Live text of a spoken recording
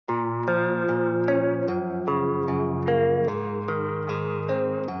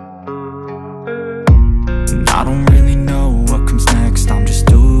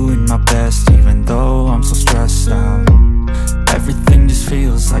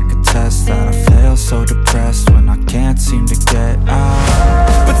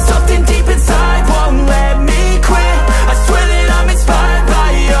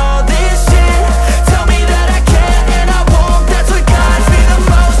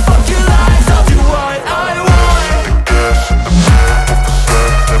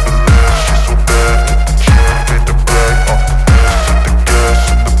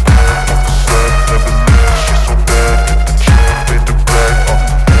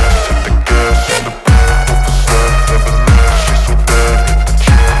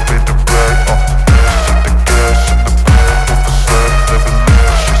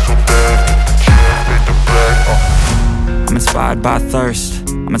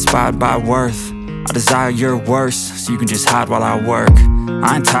inspired by worth. I desire your worst, so you can just hide while I work.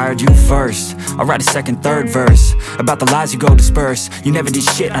 I ain't tired, you first. I'll write a second, third verse about the lies you go disperse. You never did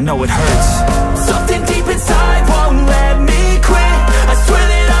shit, I know it hurts. Something deep inside